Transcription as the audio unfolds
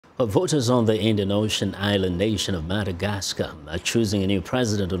Voters on the Indian Ocean island nation of Madagascar are choosing a new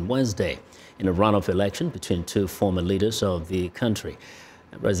president on Wednesday in a runoff election between two former leaders of the country.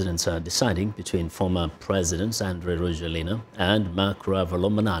 Residents are deciding between former presidents Andry Rajoelina and Marc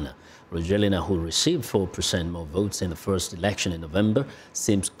Ravalomanana. Rajoelina, who received 4% more votes in the first election in November,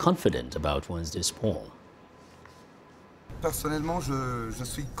 seems confident about Wednesday's poll.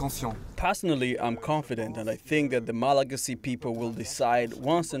 Personally, I'm confident, and I think that the Malagasy people will decide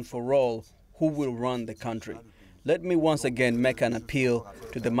once and for all who will run the country. Let me once again make an appeal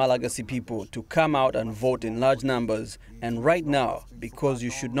to the Malagasy people to come out and vote in large numbers, and right now, because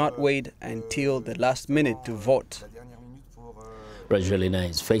you should not wait until the last minute to vote. Rajoelina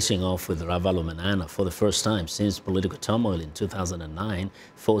is facing off with Ravalomanana for the first time since political turmoil in 2009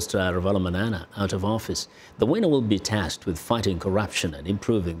 forced Ravalomanana out of office. The winner will be tasked with fighting corruption and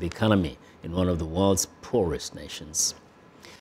improving the economy in one of the world's poorest nations.